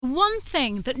one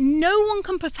thing that no one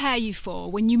can prepare you for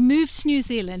when you move to New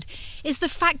Zealand is the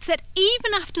fact that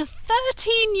even after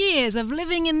 13 years of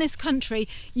living in this country,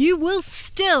 you will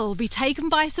still be taken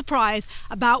by surprise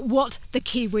about what the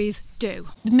Kiwis do.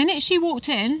 The minute she walked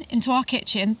into our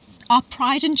kitchen, our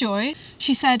pride and joy,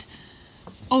 she said,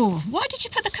 "Oh, why did you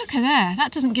put the cooker there?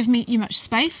 That doesn't give you much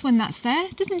space when that's there,"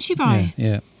 doesn't she, Brian?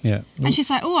 Yeah. And she's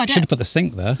like, "Oh, I don't..." Should have put the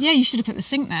sink there. Yeah, you should have put the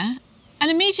sink there.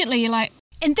 And immediately you're like...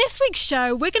 In this week's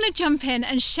show, we're going to jump in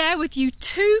and share with you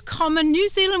 2 common New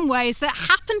Zealand ways that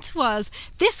happened to us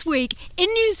this week in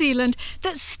New Zealand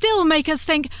that still make us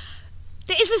think,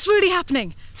 is this really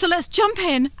happening? So let's jump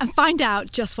in and find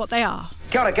out just what they are.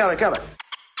 Got it.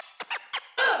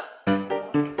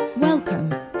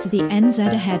 Welcome to the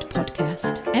NZ Ahead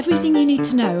podcast. Everything you need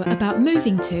to know about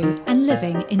moving to and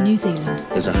living in New Zealand.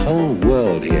 There's a whole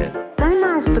world here. So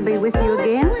nice to be with you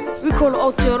again. We call it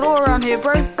Aotearoa around here,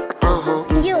 bro.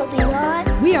 You'll be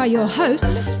right. We are your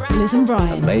hosts, Liz and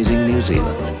Brian. Amazing New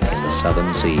Zealand in the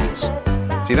southern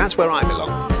seas. See, that's where I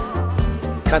belong.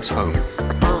 That's home.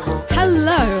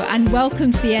 Hello and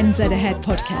welcome to the NZ Ahead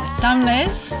podcast. I'm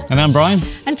Liz. And I'm Brian.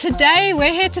 And today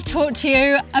we're here to talk to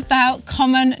you about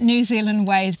common New Zealand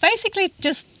ways. Basically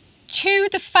just chew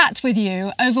the fat with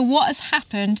you over what has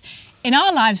happened in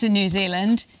our lives in New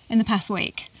Zealand in the past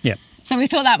week. Yeah. So we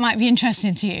thought that might be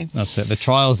interesting to you. That's it. The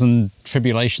trials and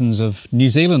tribulations of New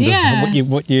Zealand, Yeah.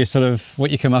 of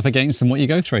what you come up against and what you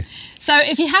go through. So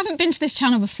if you haven't been to this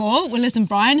channel before, we're Liz and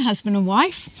Brian, husband and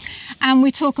wife, and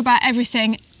we talk about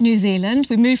everything New Zealand.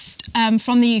 We moved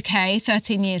from the UK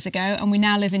 13 years ago and we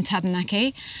now live in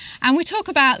Taranaki. And we talk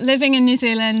about living in New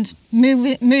Zealand,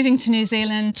 moving to New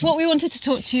Zealand. What we wanted to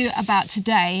talk to you about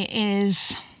today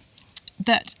is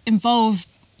that involve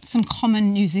some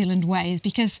common New Zealand ways,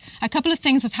 because a couple of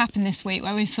things have happened this week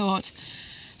where we thought,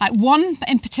 like one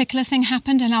in particular thing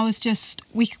happened and I was just,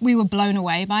 we were blown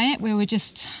away by it. We were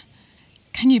just,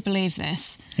 can you believe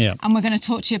this? Yeah. And we're going to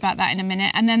talk to you about that in a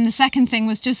minute. And then the second thing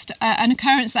was just an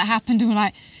occurrence that happened and we're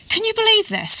like, can you believe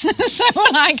this? So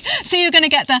we're like, so you're going to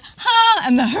get the ha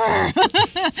and the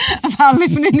her about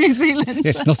living in New Zealand.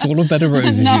 It's not all a bed of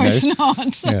roses. No, you know.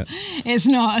 it's not. Yeah. It's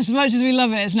not. As much as we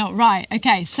love it, it's not. Right.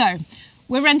 Okay, so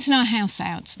we're renting our house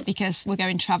out because we're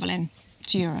going travelling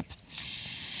to Europe.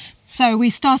 So we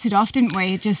started off, didn't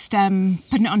we, just putting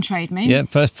it on Trade Me. Yeah,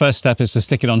 first step is to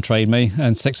stick it on Trade Me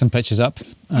and stick some pictures up.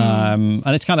 And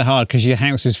it's kind of hard because your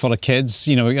house is full of kids,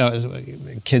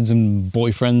 kids and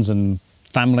boyfriends and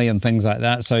family and things like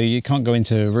that. So you can't go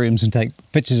into rooms and take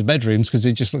pictures of bedrooms because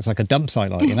it just looks like a dump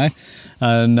site,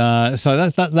 And so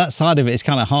that side of it is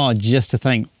kind of hard just to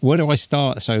think, where do I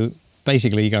start? So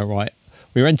basically you go, right,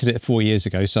 we rented it 4 years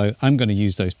ago, so I'm going to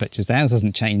use those pictures. The house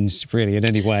hasn't changed really in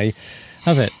any way,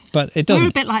 has it? But it doesn't. We're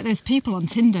a bit like those people on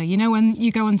Tinder. You know, when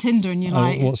you go on Tinder and you're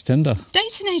like... What's Tinder?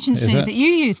 Dating agency that you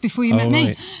used before you met me.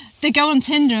 Right. They go on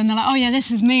Tinder and they're like, oh yeah,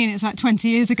 this is me, and it's like 20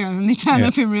 years ago, and they turn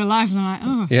up in real life and they're like,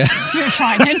 oh, it's a bit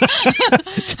frightening.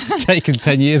 Taken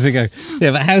 10 years ago. Yeah,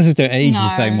 but houses don't age the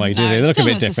same way, do they? They look a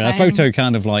bit different. A photo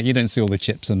kind of like, you don't see all the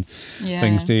chips and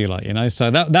things, do you? So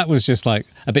that was just like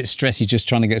a bit stressy, just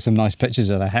trying to get some nice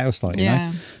pictures of the house, you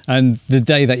know. And the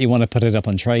day that you want to put it up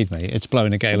on Trade Me, it's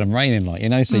blowing a gale and raining,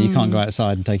 so you can't go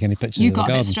outside and take any pictures You of the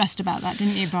garden. got a bit stressed about that,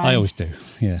 didn't you, Brian? I always do,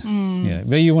 yeah.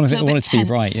 But you want it to be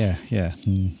right, yeah.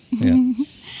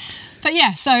 But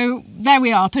yeah, so there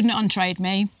we are, putting it on Trade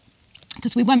Me,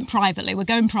 because we went privately. We're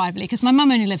going privately because my mum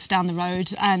only lives down the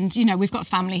road, and we've got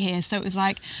family here, so it was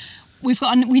like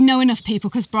we know enough people,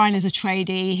 because Brian is a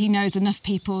tradie. He knows enough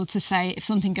people to say if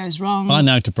something goes wrong. I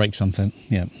know to break something,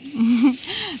 yeah.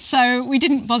 So we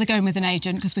didn't bother going with an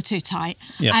agent because we're too tight,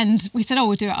 and we said,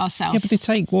 we'll do it ourselves. Yeah, but they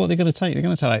take, what are they going to take? They're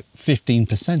going to take like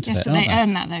 15% of it, Yes, but they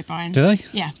earn that though, Brian. Do they?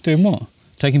 Yeah. Doing what?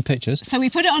 Taking pictures? So we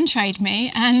put it on Trade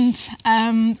Me, and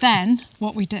then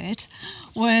what we did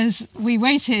was we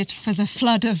waited for the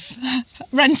flood of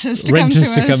renters to come to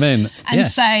us and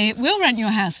say, we'll rent your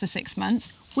house for 6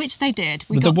 months, which they did.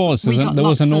 There was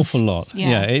an awful lot.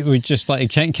 Yeah, it was just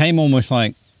like, it came almost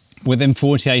like within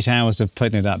 48 hours of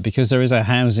putting it up, because there is a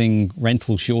housing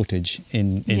rental shortage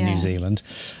in New Zealand.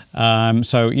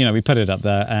 So, we put it up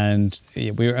there and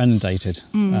we were inundated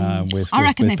with I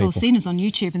reckon they've people. all seen us on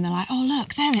YouTube and they're like, oh,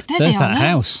 look, there There's they are. That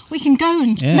house. We can go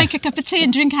and make a cup of tea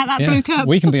and drink out that blue cup.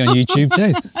 We can be on YouTube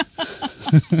too.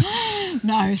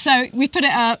 No, so we put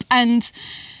it up and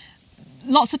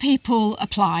lots of people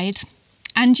applied.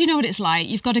 And you know what it's like,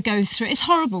 you've got to go through, it's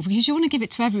horrible because you want to give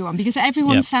it to everyone, because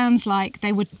everyone sounds like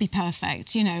they would be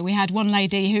perfect. We had one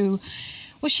lady who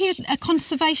Was she a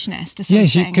conservationist or something?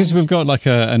 Yeah, because we've got like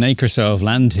an acre or so of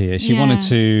land here. She wanted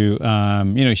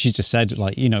to, she just said,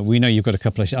 like, we know you've got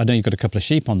I know you've got a couple of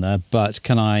sheep on there, but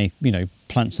can I,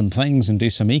 plant some things and do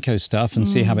some eco stuff and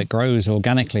see how it grows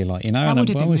organically, like, That and would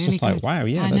have I been was really just like, good. wow,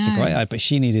 yeah, I that's a know. great idea. But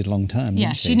she needed long term. Yeah,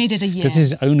 didn't she needed a year. Because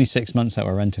this is only 6 months that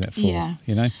we're renting it for. Yeah.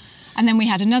 And then we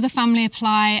had another family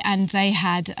apply, and they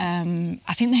had,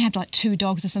 I think they had like 2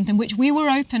 dogs or something, which we were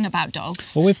open about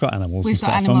dogs. Well, we've got animals We've and got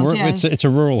stuff. animals, and yeah. it's a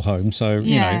rural home, so,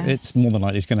 Yeah. it's more than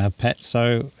likely it's going to have pets.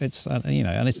 So it's, and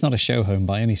it's not a show home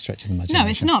by any stretch of the imagination.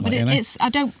 No, it's not, but it's, I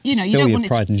don't, you Still don't your want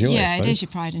pride and joy, I Yeah, it suppose. is your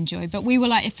pride and joy. But we were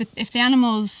like, if the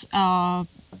animals are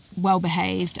well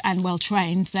behaved and well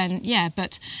trained, then yeah.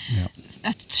 But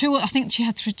I think she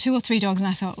had 2 or 3 dogs, and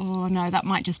I thought, oh no, that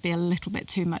might just be a little bit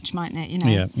too much, mightn't it?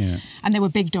 Yeah. And they were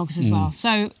big dogs as well.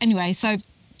 So anyway,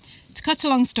 to cut a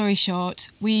long story short,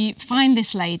 we find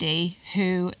this lady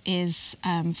who is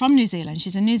from New Zealand.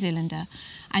 She's a New Zealander,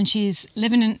 and she's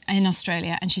living in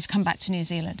Australia, and she's come back to New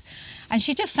Zealand. And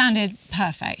she just sounded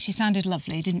perfect. She sounded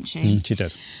lovely, didn't she? She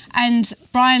did. And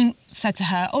Brian said to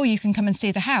her, oh, you can come and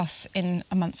see the house in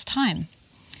a month's time.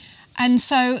 And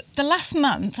so the last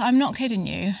month, I'm not kidding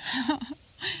you,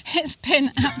 it's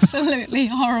been absolutely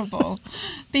horrible,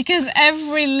 because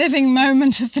every living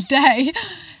moment of the day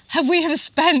we have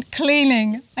spent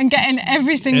cleaning and getting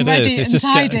everything ready It's and just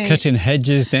tidy. cutting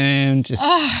hedges down, just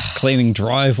cleaning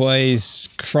driveways,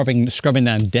 scrubbing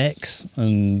down decks,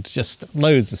 and just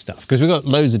loads of stuff. Because we've got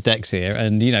loads of decks here,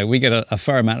 and we get a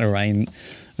fair amount of rain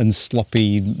and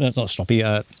slidey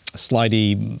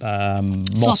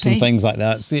moss and things like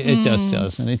that. It just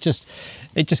does, and it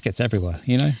just gets everywhere,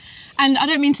 And I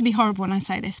don't mean to be horrible when I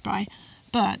say this, Bri,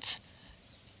 but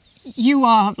you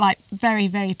are like very,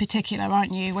 very particular,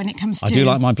 aren't you, when it comes to... I do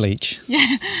like my bleach.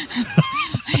 Yeah.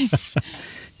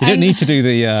 You don't need to do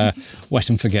the wet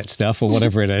and forget stuff or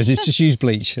whatever it is. It's just use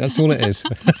bleach. That's all it is.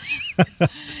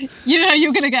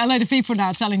 You're going to get a load of people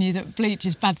now telling you that bleach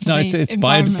is bad for the it's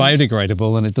environment.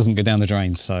 biodegradable, and it doesn't go down the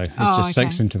drain, so it just okay.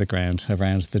 soaks into the ground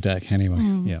around the deck anyway.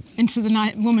 Yeah. Into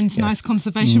the woman's nice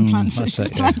conservation plants that she's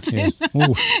planting. Yeah.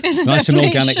 Ooh, Is a nice bit and of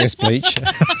organic, this bleach.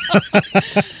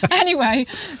 Anyway,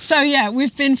 so yeah,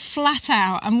 we've been flat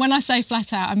out, and when I say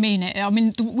flat out, I mean it. I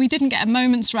mean, we didn't get a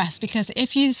moment's rest, because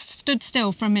if you stood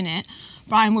still for a minute,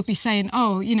 Brian would be saying,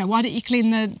 oh, why don't you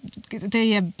clean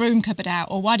the broom cupboard out,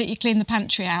 or why don't you clean the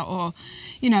pantry out, or,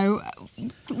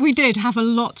 we did have a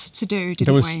lot to do,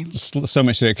 didn't we? There was so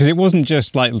much to do, because it wasn't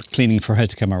just like cleaning for her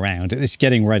to come around. It's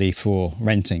getting ready for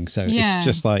renting, so it's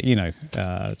just like,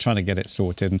 trying to get it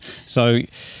sorted. And so,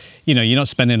 you're not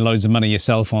spending loads of money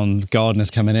yourself on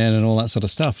gardeners coming in and all that sort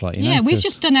of stuff. Like, we've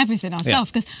just done everything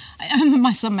ourselves, because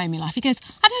my son made me laugh. He goes,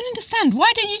 I don't understand.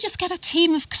 Why don't you just get a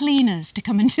team of cleaners to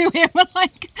come and do it? We're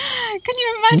like, can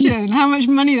you imagine how much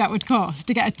money that would cost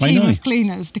to get a team of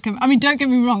cleaners to come? I mean, don't get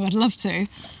me wrong, I'd love to.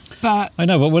 But I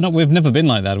know, but we've never been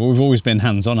like that. We've always been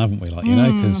hands-on, haven't we? Like,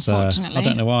 because unfortunately. I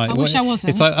don't know why. I wish I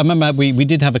wasn't. It's like, I remember we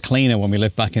did have a cleaner when we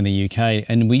lived back in the UK,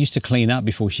 and we used to clean up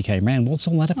before she came round. What's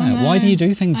all that about? Why do you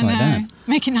do things like that?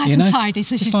 Make it nice and tidy.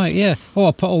 So she's like,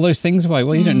 I'll put all those things away.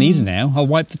 Well, you don't need it now. I'll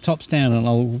wipe the tops down, and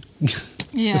I'll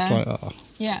just like,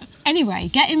 Yeah. Anyway,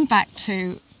 getting back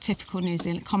to typical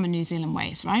common New Zealand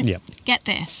ways, right? Yeah. Get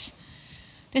this.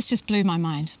 This just blew my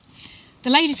mind. The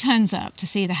lady turns up to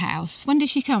see the house. When did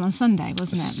she come? On Sunday,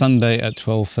 wasn't it? Sunday at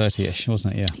 12:30ish,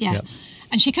 wasn't it? Yeah. Yeah.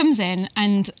 And she comes in,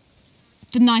 and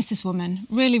the nicest woman,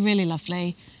 really, really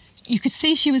lovely. You could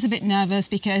see she was a bit nervous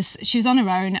because she was on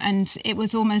her own, and it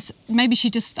was almost, maybe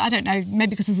she just, I don't know,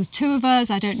 maybe because there was 2 of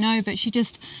us, I don't know, but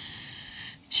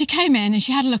she came in and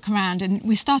she had a look around, and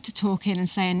we started talking and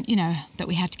saying, that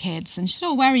we had kids. And she said,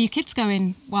 oh, where are your kids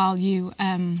going while you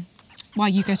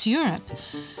go to Europe?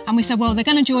 And we said, well, they're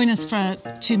going to join us for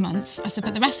 2 months. I said,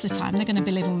 but the rest of the time they're going to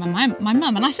be living with my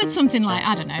mum. And I said something like,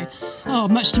 I don't know,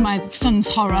 much to my son's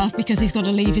horror, because he's got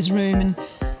to leave his room. And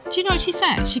do you know what she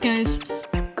said? She goes,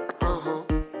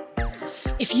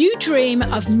 if you dream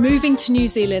of moving to New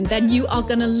Zealand, then you are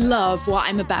going to love what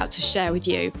I'm about to share with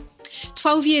you.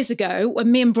 12 years ago,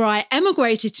 when me and Bri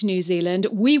emigrated to New Zealand,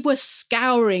 we were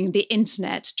scouring the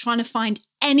internet, trying to find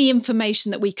any information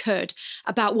that we could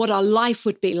about what our life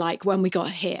would be like when we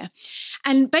got here.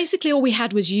 And basically all we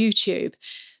had was YouTube.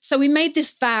 So we made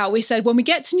this vow. We said, when we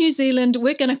get to New Zealand,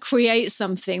 we're going to create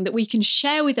something that we can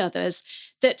share with others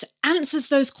that answers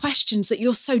those questions that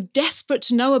you're so desperate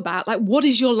to know about. Like, what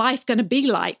is your life going to be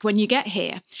like when you get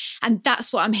here? And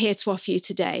that's what I'm here to offer you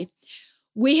today.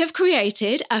 We have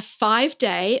created a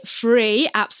 5-day free,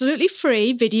 absolutely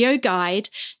free video guide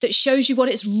that shows you what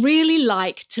it's really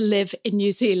like to live in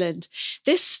New Zealand.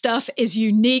 This stuff is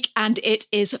unique and it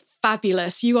is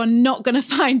fabulous. You are not going to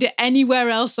find it anywhere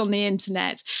else on the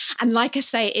internet. And like I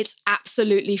say, it's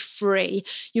absolutely free.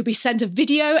 You'll be sent a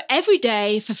video every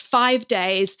day for 5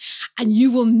 days, and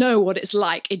you will know what it's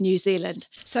like in New Zealand.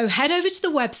 So head over to the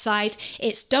website.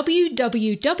 It's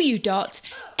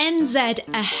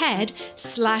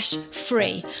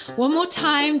www.nzahead/free. One more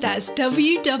time, that's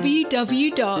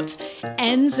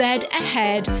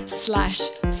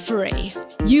www.nzahead/free.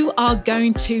 You are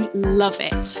going to love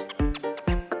it.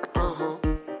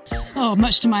 Oh,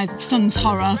 much to my son's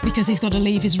horror, because he's got to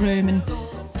leave his room. And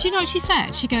do you know what she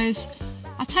said? She goes,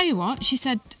 I'll tell you what, she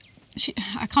said,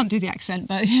 I can't do the accent,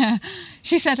 but yeah.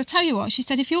 She said, I'll tell you what, she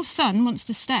said, if your son wants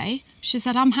to stay, she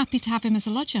said, I'm happy to have him as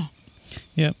a lodger.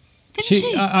 Yeah. Didn't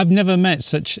she? I've never met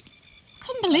such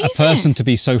Couldn't believe a person it. to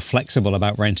be so flexible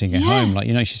about renting a home. Like,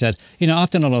 she said, I've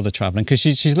done a lot of travelling, because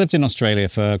she's lived in Australia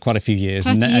for quite a few years.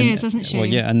 30 years, hasn't she? Well,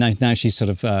 yeah, and now she's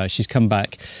sort of, she's come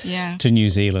back to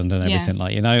New Zealand and everything,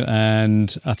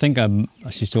 and I think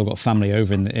she's still got family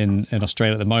over in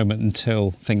Australia at the moment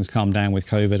until things calm down with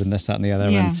COVID and this, that and the other.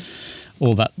 And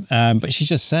all that, but she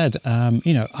just said,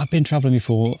 I've been travelling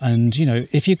before, and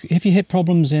if you hit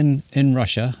problems in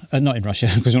Russia, not in Russia,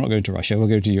 because we're not going to Russia, we'll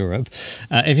go to Europe.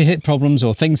 If you hit problems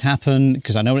or things happen,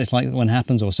 because I know what it's like when it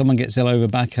happens, or someone gets ill over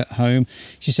back at home,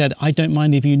 she said, I don't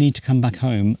mind if you need to come back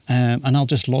home, and I'll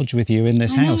just lodge with you in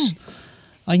this house.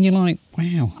 And you're like,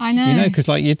 wow, I know, because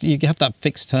like you have that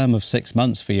fixed term of 6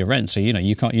 months for your rent, so you're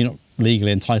not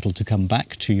legally entitled to come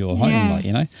back to your home,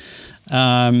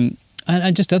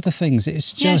 And just other things.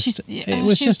 It's just, it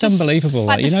was just unbelievable.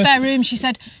 Like the spare room, she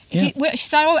said, she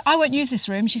said, oh, I won't use this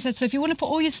room. She said, so if you want to put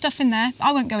all your stuff in there,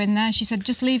 I won't go in there. She said,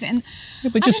 just leave it in.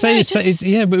 Yeah, but but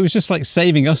it was just like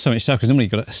saving us so much stuff, because normally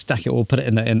you've got to stack it all, put it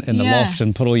in the loft,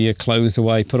 and put all your clothes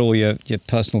away, put all your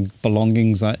personal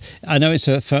belongings. Like, I know it's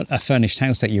a furnished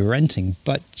house that you're renting,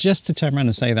 but just to turn around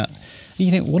and say that, you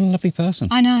think, what a lovely person.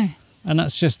 I know. And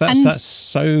that's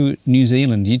so New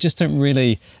Zealand. You just don't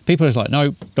really. People are just like,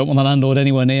 no, don't want the landlord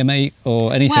anywhere near me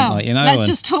or anything, Let's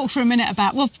just talk for a minute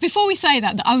about. Well, before we say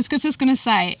that, I was just going to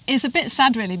say it's a bit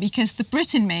sad, really, because the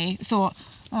Brit in me thought,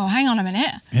 oh, hang on a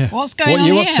minute, what's going on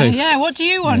here? Yeah, what do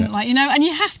you want? And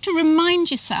you have to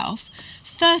remind yourself.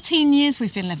 13 years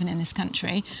we've been living in this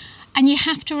country, and you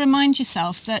have to remind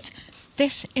yourself that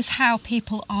this is how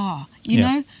people are,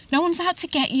 know? No one's out to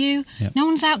get you. No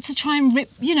one's out to try and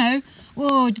rip, you're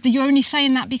only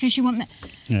saying that because you want that.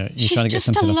 She's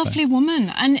just a lovely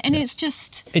woman. And it's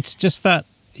just... It's just that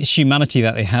humanity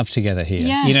that they have together here.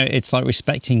 Yeah. It's like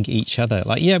respecting each other.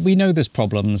 Like, we know there's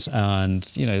problems and,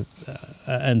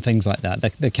 and things like that.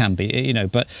 There can be,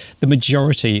 but the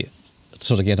majority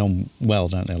sort of get on well,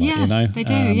 don't they? They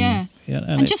do,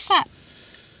 and just that...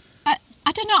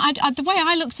 I don't know, the way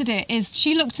I looked at it is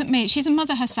she looked at me, she's a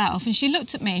mother herself, and she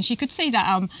looked at me and she could see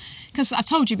that, because I've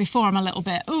told you before, I'm a little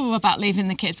bit, about leaving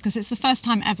the kids, because it's the first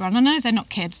time ever, and I know they're not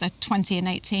kids, they're 20 and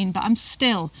 18, but I'm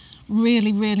still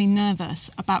really, really nervous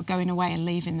about going away and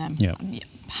leaving them. Yeah.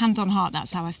 Hand on heart,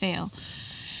 that's how I feel.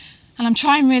 And I'm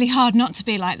trying really hard not to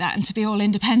be like that and to be all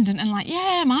independent and like,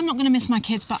 I'm not going to miss my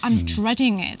kids, but I'm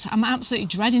dreading it. I'm absolutely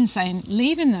dreading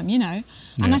leaving them,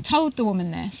 And I told the woman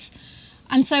this.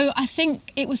 And so I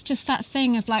think it was just that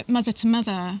thing of like mother to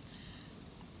mother,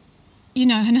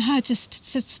 and her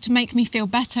just to make me feel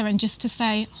better and just to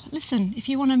say, listen, if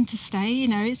you want them to stay,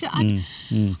 I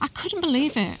couldn't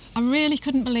believe it. I really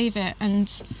couldn't believe it. And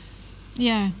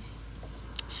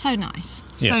so nice,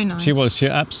 so nice. She was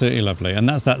absolutely lovely. And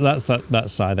that's that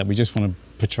side that we just want to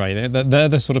portray. They're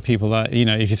the sort of people that,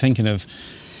 if you're thinking of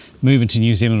moving to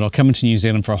New Zealand or coming to New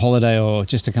Zealand for a holiday or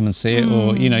just to come and see it,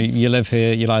 or you live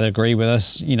here, you'll either agree with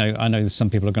us. I know some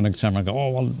people are going to turn around and go,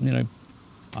 oh well,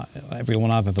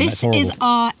 everyone I've ever met is horrible. This is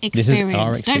our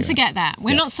experience. Don't forget that.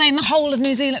 We're not saying the whole of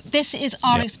New Zealand. This is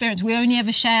our experience. We only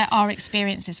ever share our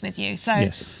experiences with you.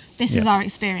 So this is our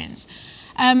experience.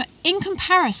 In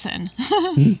comparison,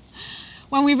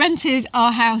 when we rented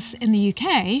our house in the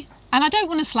UK, and I don't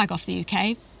want to slag off the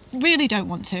UK. Really don't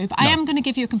want to, but I am going to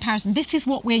give you a comparison. This is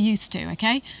what we're used to,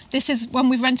 okay? This is when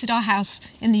we rented our house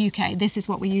in the UK, this is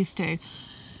what we're used to.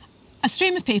 A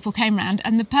stream of people came round,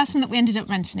 and the person that we ended up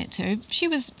renting it to, she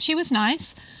was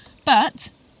nice,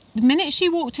 but the minute she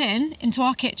walked into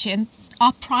our kitchen,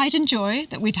 our pride and joy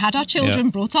that we'd had our children,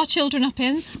 brought our children up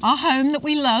in, our home that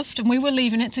we loved, and we were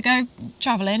leaving it to go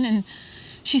travelling, and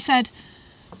she said,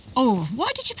 oh, why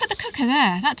did you put the cooker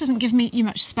there? That doesn't give you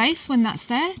much space when that's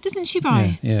there, doesn't she,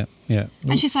 Brian? Yeah.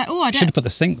 And she's like, oh, I don't... should have put the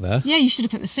sink there. Yeah, you should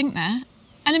have put the sink there.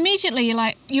 And immediately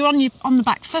you're on the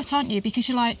back foot, aren't you? Because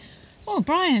you're like, oh,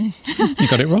 Brian... You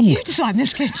got it wrong. You designed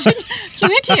this kitchen, you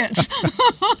idiot.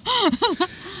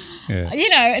 Yeah. You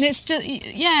know, and it's just,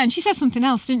 yeah, and she said something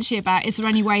else, didn't she, about is there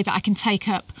any way that I can take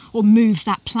up or move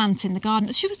that plant in the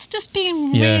garden? She was just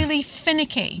being really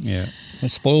finicky. Yeah. It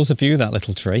spoils the view, that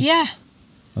little tree. Yeah.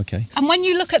 Okay. And when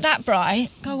you look at that, Bri,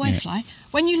 go away, fly.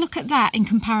 When you look at that in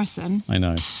comparison, I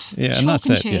know. Yeah, and chalk that's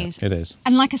and it. cheese. Yeah, it is.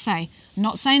 And like I say, I'm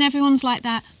not saying everyone's like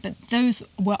that, but those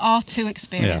were our two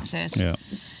experiences Yeah.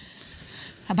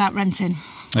 about renting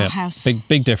our house.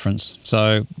 Big difference.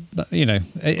 So, you know,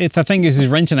 the thing is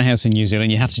renting a house in New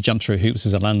Zealand, you have to jump through hoops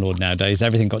as a landlord nowadays.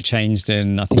 Everything got changed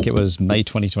in, I think it was May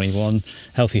 2021,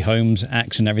 Healthy Homes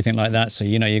Act and everything like that. So,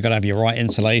 you know, you've got to have your right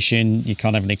insulation. You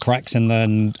can't have any cracks in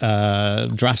there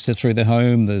drafted through the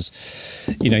home. There's,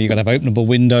 you know, you've got to have openable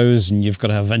windows and you've got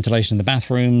to have ventilation in the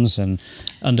bathrooms and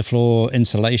underfloor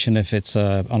insulation if it's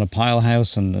on a pile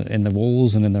house and in the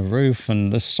walls and in the roof.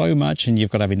 And there's so much, and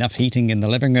you've got to have enough heating in the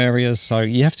living areas. So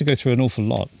you have to go through an awful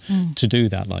lot to do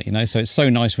that, like, you know. So it's so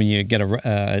nice when you get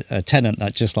a tenant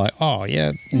that's just like, oh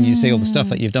yeah, and you see all the stuff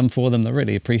that you've done for them. They're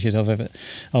really appreciative of it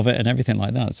and everything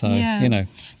like that. So you know.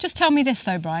 Just tell me this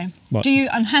though, Brian. What? Do you,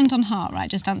 and hand on heart,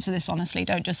 right? Just answer this honestly.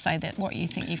 Don't just say that what you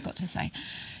think you've got to say.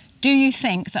 Do you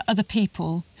think that other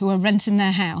people who are renting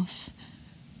their house?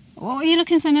 What are you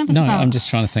looking so nervous No, about? I'm just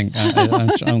trying to think.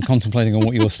 I'm contemplating on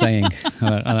what you're saying.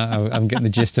 I'm getting the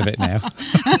gist of it now.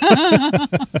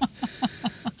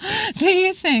 Do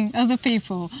you think other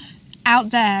people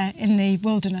out there in the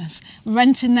wilderness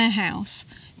renting their house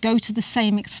go to the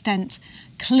same extent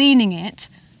cleaning it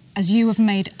as you have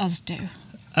made us do?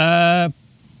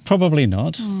 Probably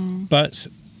not. But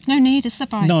no need, is there,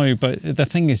 Brian? no. But the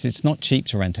thing is, it's not cheap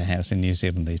to rent a house in New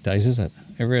Zealand these days, is it?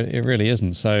 It really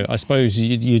isn't. So I suppose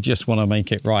you just want to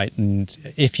make it right. And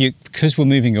because we're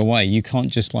moving away, you can't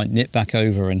just like nip back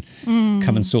over and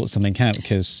come and sort something out,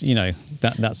 because you know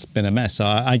that's been a mess. So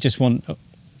I just want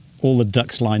all the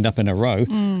ducks lined up in a row,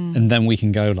 and then we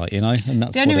can go, like, you know. And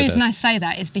that's the only what it reason is. I say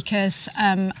that is because,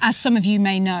 as some of you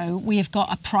may know, we have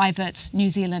got a private New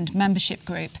Zealand membership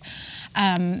group.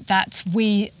 That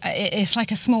it's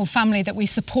like a small family that we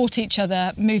support each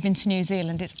other moving to New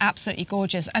Zealand. It's absolutely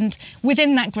gorgeous. And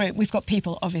within that group, we've got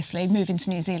people, obviously, moving to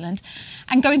New Zealand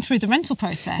and going through the rental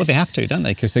process. Well, they have to, don't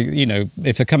they? Because they, you know,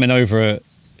 if they're coming over,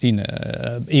 you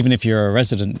know, even if you're a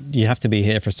resident, you have to be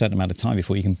here for a certain amount of time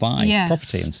before you can buy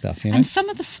property and stuff, you know? And some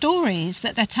of the stories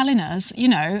that they're telling us, you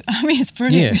know, I mean, it's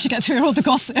brilliant. Yeah. We should get to hear all the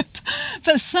gossip.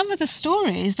 But some of the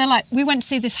stories, they're like, we went to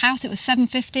see this house, it was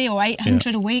 $750 or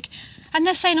 $800 a week. And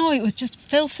they're saying, oh, it was just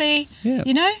filthy,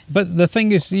 you know? But the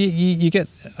thing is, you get,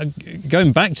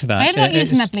 going back to that... They're not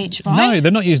using their bleach, right? No,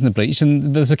 they're not using the bleach,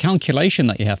 and there's a calculation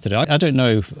that you have to do. I don't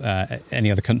know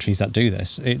any other countries that do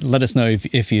this. Let us know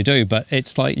if you do, but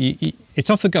it's like, it's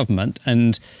off the government,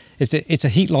 and it's a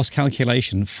heat loss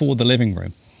calculation for the living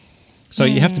room. So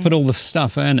you have to put all the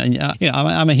stuff in, and you know,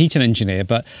 I'm a heating engineer,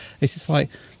 but it's just like...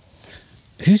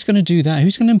 Who's going to do that?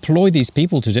 Who's going to employ these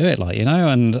people to do it? Like, you know,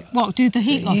 and what, do the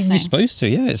heat loss thing? You're supposed to,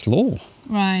 yeah. It's law,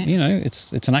 right? You know,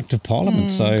 it's an act of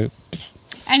parliament. So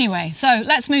anyway, so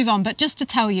let's move on. But just to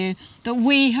tell you that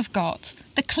we have got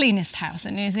the cleanest house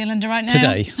in New Zealand right now.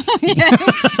 Today,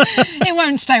 yes, it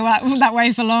won't stay that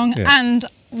way for long, Yeah. and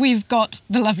we've got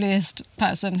the loveliest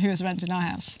person who is renting our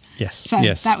house. yes, So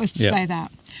yes, that was to yeah. say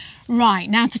that. Right,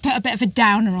 now to put a bit of a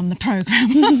downer on the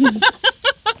programme.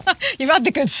 You've had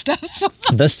the good stuff.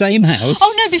 The same house.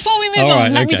 Oh no, before we move All on,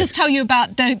 right, let me okay. just tell you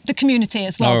about the community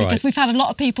as well, All because right. we've had a lot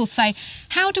of people say,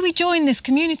 how do we join this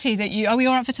community that you... Are we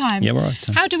all right for time? Yeah, we're all right for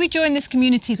time. How do we join this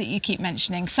community that you keep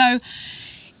mentioning? So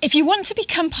if you want to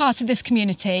become part of this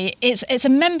community, it's a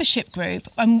membership group,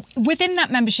 and within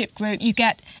that membership group you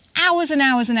get hours and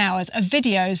hours and hours of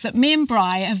videos that me and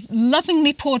Bri have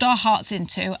lovingly poured our hearts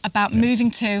into about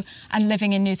moving to and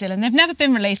living in New Zealand. They've never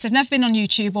been released, they've never been on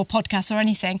YouTube or podcasts or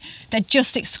anything. They're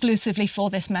just exclusively for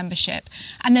this membership.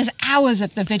 And there's hours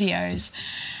of the videos.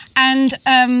 And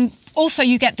also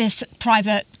you get this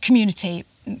private community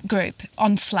group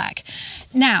on Slack.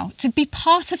 Now, to be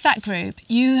part of that group,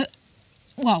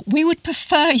 we would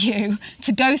prefer you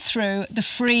to go through the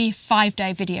free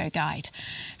 5-day video guide.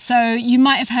 So you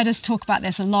might have heard us talk about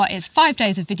this a lot. It's 5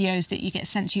 days of videos that you get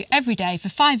sent to you every day for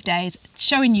 5 days,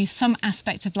 showing you some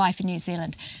aspect of life in New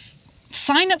Zealand.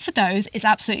 Sign up for those, it's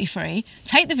absolutely free.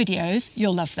 Take the videos,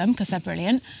 you'll love them because they're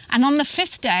brilliant. And on the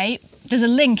 5th day, there's a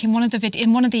link in one of the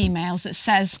emails that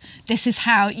says this is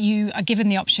how you are given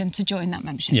the option to join that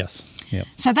membership. Yes. Yeah.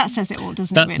 So that says it all,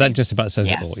 doesn't it, really? That just about says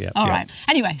it all, yeah. All yeah. right.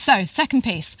 Anyway, so second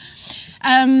piece.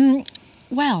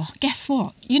 Well, guess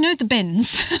what? You know the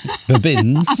bins. The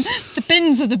bins. The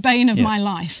bins are the bane of my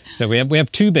life. So we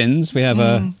have 2 bins. We have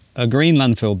a green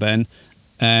landfill bin,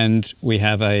 and we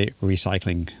have a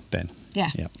recycling bin. Yeah.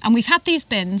 Yep. And we've had these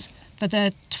bins for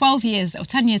the 12 years or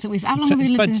 10 years that we've... How long have we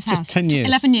lived in this house? Just 10 years.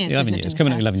 11 years. 11 years.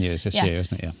 Coming up 11 years this year,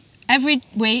 isn't it? Yeah. Every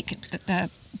week, the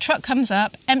truck comes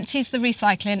up, empties the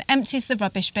recycling, empties the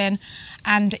rubbish bin,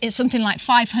 and it's something like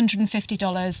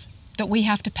 $550 that we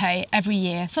have to pay every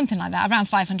year, something like that, around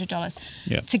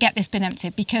 $500 to get this bin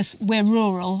emptied, because we're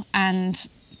rural and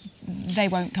they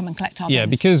won't come and collect our bins. Yeah,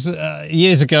 because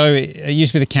years ago it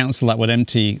used to be the council that would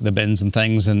empty the bins and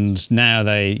things, and now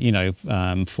they,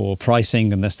 for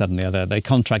pricing and this, that and the other, they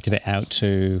contracted it out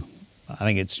to, I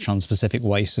think it's Trans-Pacific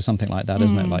Waste or something like that,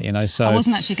 isn't it? So I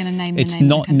wasn't actually going to name the it's name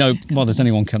not, of the country. well, there's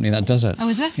only one company that does it. Oh,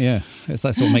 is there? Yeah,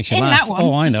 that's what makes you In laugh. that one.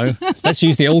 Oh, I know. Let's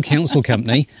use the old council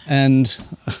company and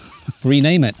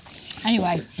rename it.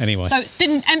 Anyway. So it's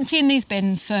been emptying these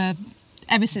bins for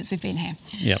ever since we've been here.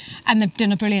 Yep. And they've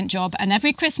done a brilliant job. And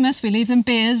every Christmas we leave them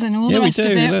beers and all the rest of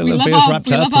it. We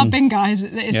love our bin guys.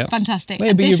 It's fantastic. Well,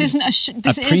 and this isn't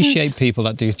appreciate people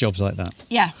that do jobs like that.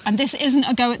 Yeah, and this isn't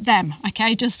a go at them,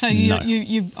 okay? Just so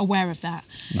you're aware of that.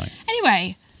 No.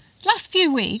 Anyway, last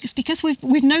few weeks, because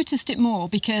we've noticed it more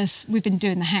because we've been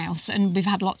doing the house and we've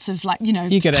had lots of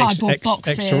you get cardboard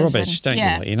boxes. Extra rubbish, don't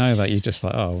you? You know that you're just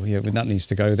like, oh yeah, that needs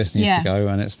to go, this needs to go,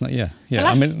 and it's not.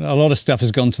 I mean, a lot of stuff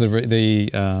has gone to the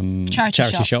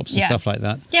charity shops and stuff like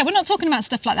that. Yeah, we're not talking about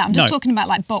stuff like that. I'm just talking about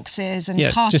like boxes and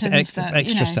cartons just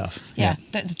extra stuff. Yeah,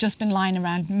 that's just been lying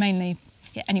around mainly.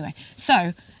 Yeah. Anyway,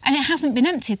 so and it hasn't been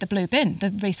emptied, the blue bin, the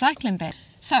recycling bin.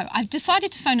 So I've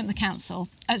decided to phone up the council.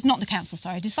 It's not the council,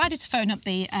 sorry. I decided to phone up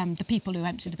the people who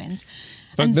empty the bins.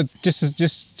 But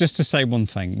just to say one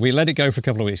thing, we let it go for a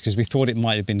couple of weeks because we thought it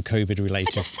might have been COVID related.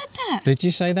 I just said that. Did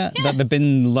you say that? Yeah. That the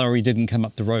bin lorry didn't come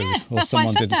up the road, or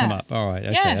someone didn't come up. All right,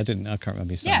 okay. Yeah. I can't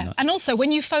remember you saying that. And also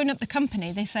when you phone up the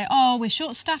company, they say, "Oh, we're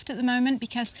short-staffed at the moment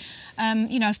because,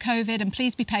 of COVID, and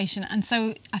please be patient." And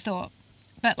so I thought,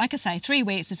 but like I say, 3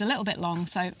 weeks is a little bit long,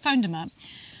 so phoned them up,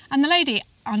 and the lady.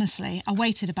 Honestly, I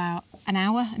waited about an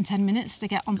hour and 10 minutes to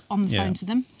get on the phone to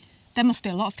them. There must be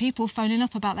a lot of people phoning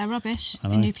up about their rubbish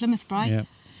in New Plymouth, Bright. Yeah.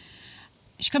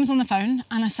 She comes on the phone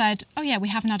and I said, oh yeah, we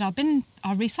haven't had our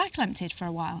recycle emptied for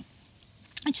a while.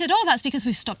 And she said, oh, that's because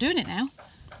we've stopped doing it now.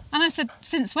 And I said,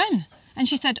 since when? And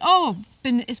she said, oh,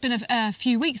 it's been a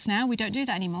few weeks now, we don't do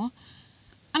that anymore.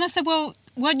 And I said, well,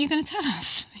 weren't you going to tell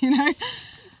us,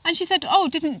 And she said, oh,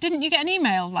 didn't you get an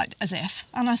email, like, as if?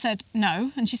 And I said,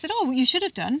 no. And she said, oh, well, you should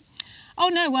have done. Oh,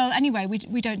 no, well, anyway,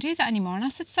 we don't do that anymore. And I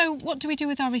said, so what do we do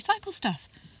with our recycle stuff?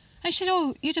 And she said,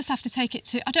 oh, you just have to take it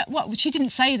to... she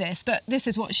didn't say this, but this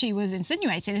is what she was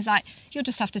insinuating. It's like, you'll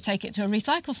just have to take it to a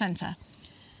recycle centre.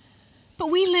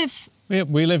 But we live... Yeah,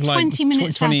 we live 20 like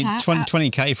minutes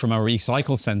 20k from a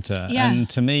recycle centre. Yeah. And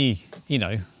to me,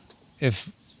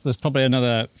 if there's probably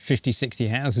another 50, 60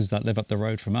 houses that live up the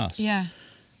road from us. Yeah.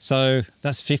 So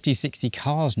that's 50, 60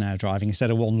 cars now driving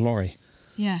instead of one lorry.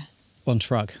 Yeah. One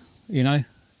truck,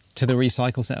 to the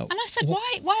recycle centre. And I said,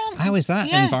 why aren't... How is that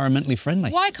environmentally friendly?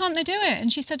 Why can't they do it?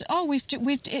 And she said, oh,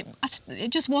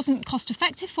 it just wasn't cost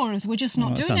effective for us. We're just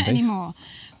not doing it anymore.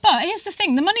 But here's the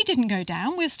thing, the money didn't go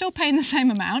down. We're still paying the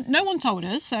same amount. No one told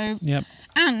us, so... Yep.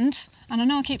 And I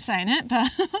know I keep saying it,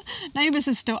 but neighbours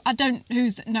are still... I don't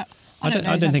think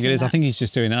it is. I think he's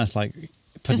just doing us, like...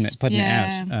 putting it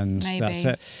out, and maybe. That's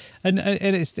it. And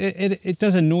it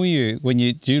does annoy you when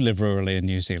you do live rurally in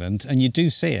New Zealand and you do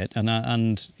see it,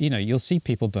 and you'll see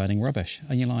people burning rubbish,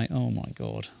 and you're like, oh my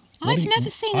god. I've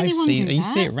never seen anyone do that. You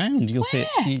see it round. You'll see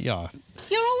it. You're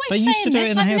always saying they used to do it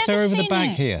in the house over the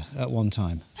back here at one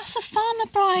time. That's a farmer,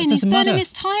 Brian. He's burning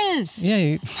his tyres.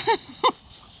 Yeah.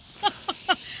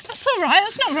 That's all right.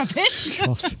 That's not rubbish.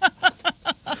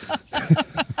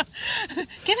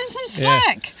 Give him some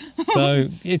slack. Yeah. So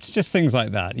it's just things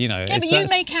like that, Yeah, but you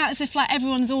make out as if like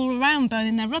everyone's all around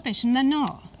burning their rubbish, and they're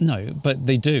not. No, but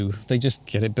they do. They just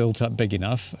get it built up big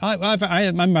enough. I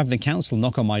remember having the council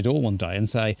knock on my door one day and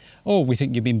say, "Oh, we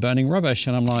think you've been burning rubbish,"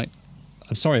 and I'm like,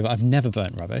 "I'm sorry, but I've never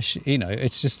burnt rubbish."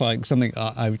 It's just like something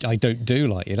I don't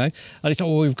do, And it's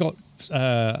we've got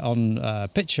on a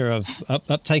picture of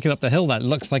taken up the hill that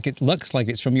looks like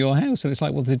it's from your house, and it's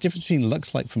like, well, the difference between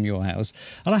looks like from your house,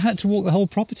 and I had to walk the whole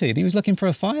property, and he was looking for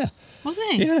a fire. Was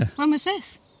he? Yeah. When was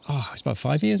this? Oh, it's about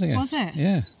 5 years ago. Was it?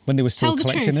 Yeah, when they were still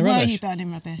collecting the rubbish. Were you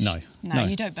burning rubbish? No,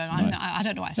 you don't burn. No. I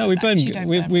don't know why I said we that.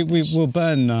 burn. We'll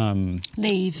burn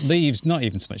leaves. Leaves, not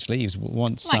even so much leaves.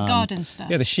 Once like garden stuff.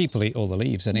 Yeah, the sheep will eat all the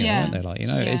leaves anyway, won't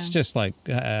they? It's just like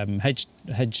hedge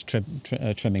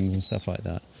trimmings and stuff like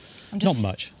that. Not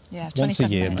much. Yeah,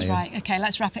 27 minutes, maybe. Right. Okay,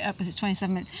 let's wrap it up because it's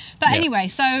 27 minutes. But anyway,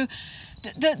 so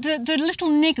The little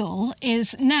niggle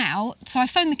is now, so I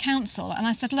phoned the council and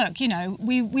I said, look, you know,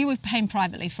 we were paying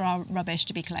privately for our rubbish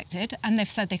to be collected, and they've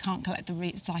said they can't collect the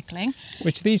recycling.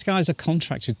 Which these guys are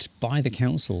contracted by the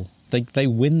council. They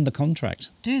win the contract.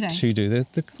 Do they? To do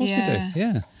of course they do,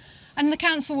 yeah. And the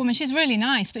councilwoman, she's really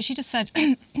nice, but she just said,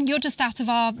 you're just out of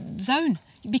our zone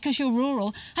because you're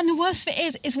rural. And the worst of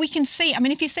it is we can see, I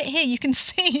mean, if you sit here, you can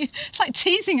see, it's like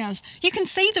teasing us. You can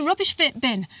see the rubbish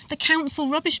bin, the council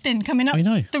rubbish bin coming up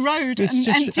the road it's and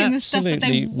just emptying the stuff, but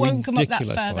they won't come up that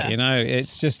further. Like, you know,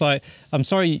 it's just like, I'm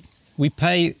sorry, we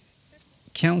pay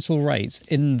council rates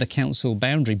in the council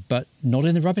boundary, but not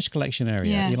in the rubbish collection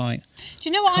area. Yeah. You're like, do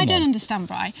you know what I don't understand,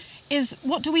 Bri? Is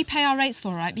what do we pay our rates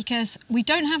for, right? Because we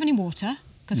don't have any water,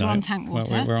 because we're on tank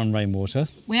water. We're on rainwater.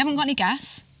 We haven't got any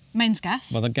gas, mains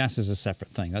gas. Well, the gas is a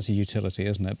separate thing. That's a utility,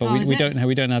 isn't it? But Oh, we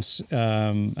don't have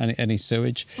any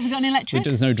sewage. Have we got any electric?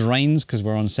 There's no drains because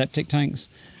we're on septic tanks.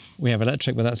 We have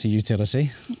electric, but that's a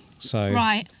utility. So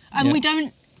Right, and we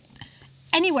don't.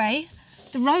 Anyway,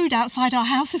 the road outside our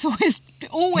house is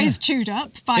always chewed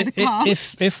up by the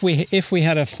cars. If we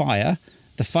had a fire,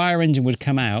 the fire engine would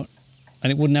come out, and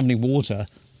it wouldn't have any water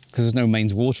because there's no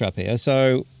mains water up here.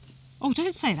 So. Oh,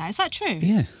 don't say that. Is that true?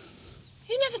 Yeah.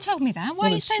 You never told me that. Why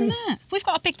are you saying that? We've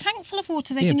got a big tank full of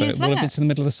water. They Yeah, can but use well, if that. it's in the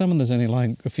middle of the summer, there's only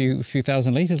like a few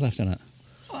thousand litres left in it.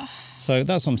 So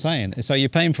that's what I'm saying. So you're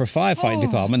paying for a firefighting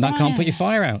department that can't put your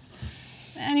fire out.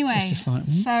 Anyway, It's just like,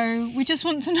 so we just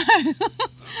want to know.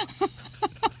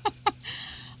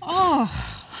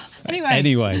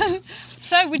 Anyway.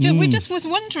 So we just was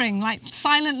wondering, like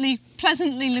silently,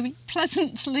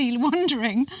 pleasantly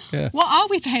wondering, what are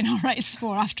we paying our rates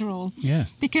for after all? Yeah.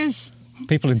 Because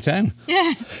people in town.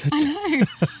 Yeah, I know.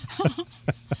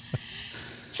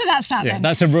 So that's that then.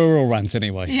 That's a rural rant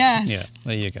anyway. Yes. Yeah,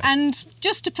 there you go. And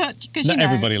just to put, because not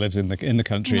everybody lives in the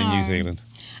country in New Zealand.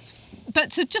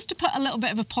 But just to put a little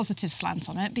bit of a positive slant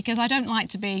on it, because I don't like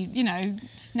to be,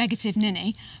 negative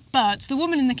ninny, but the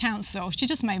woman in the council, she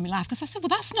just made me laugh because I said, well,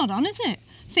 that's not on, is it?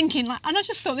 Thinking and I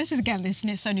just thought, this is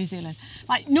so New Zealand.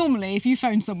 Like normally, if you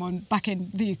phone someone back in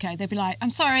the UK, they'd be like,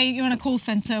 I'm sorry, you're in a call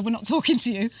centre, we're not talking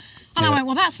to you. And I went,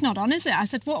 well, that's not on, is it? I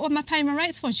said, what am I paying my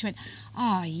rates for? And she went,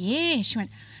 oh, yeah. She went,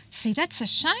 see, that's a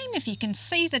shame if you can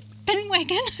see the bin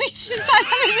wagon. She's like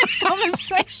having this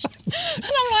conversation. And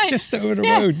I'm like, just over the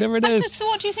road, there it is. I said, so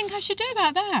what do you think I should do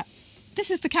about that? This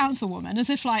is the councilwoman, as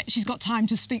if like she's got time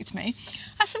to speak to me.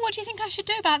 I said, what do you think I should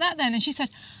do about that then? And she said,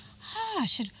 I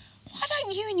should, why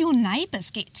don't you and your neighbours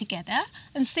get together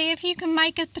and see if you can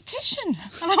make a petition?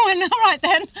 And I went, all right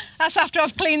then. That's after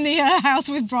I've cleaned the house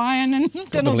with Brian and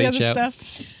done all the other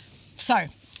stuff. So,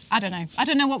 I don't know. I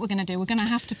don't know what we're going to do. We're going to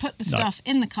have to put the stuff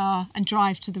in the car and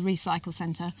drive to the recycle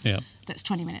centre that's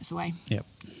 20 minutes away. Yep.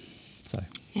 So.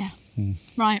 Yeah.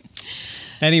 Right.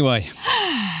 Anyway.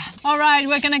 All right,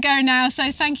 we're going to go now.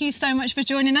 So thank you so much for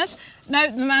joining us.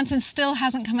 No, the mountain still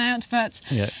hasn't come out, but...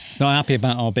 Yeah, not happy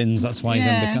about our bins. That's why he's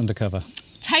undercover.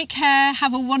 Take care.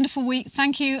 Have a wonderful week.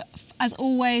 Thank you, as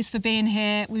always, for being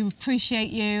here. We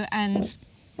appreciate you and...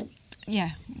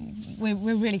 Yeah,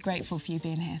 we're really grateful for you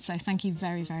being here. So thank you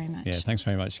very, very much. Yeah, thanks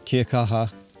very much. Kia kaha,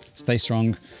 stay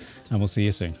strong, and we'll see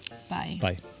you soon. Bye.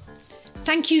 Bye.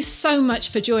 Thank you so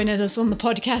much for joining us on the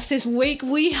podcast this week.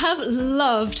 We have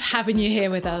loved having you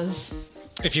here with us.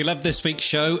 If you love this week's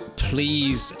show,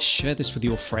 please share this with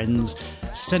your friends.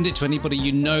 Send it to anybody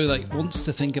you know that wants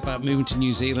to think about moving to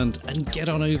New Zealand and get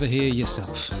on over here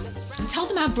yourself. And tell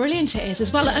them how brilliant it is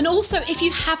as well. And also, if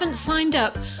you haven't signed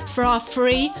up for our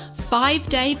free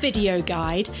 5-day video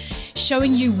guide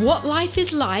showing you what life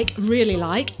is like, really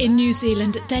like, in New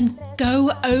Zealand, then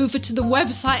go over to the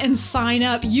website and sign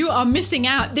up. You are missing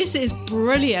out. This is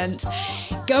brilliant.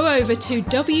 Go over to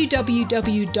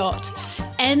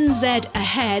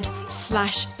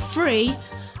www.nzahead/free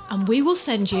and we will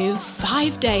send you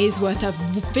 5 days worth of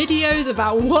videos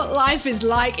about what life is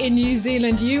like in New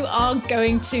Zealand. You are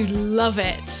going to love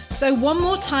it. So one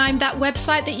more time, that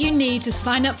website that you need to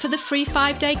sign up for the free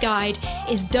 5-day guide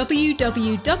is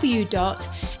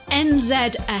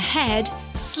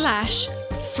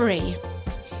www.nzahead/free.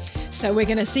 So we're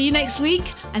going to see you next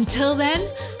week. Until then,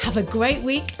 have a great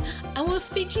week and we'll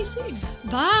speak to you soon.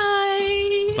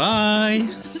 Bye. Bye.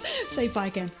 Say bye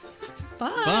again.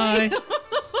 Bye. Bye.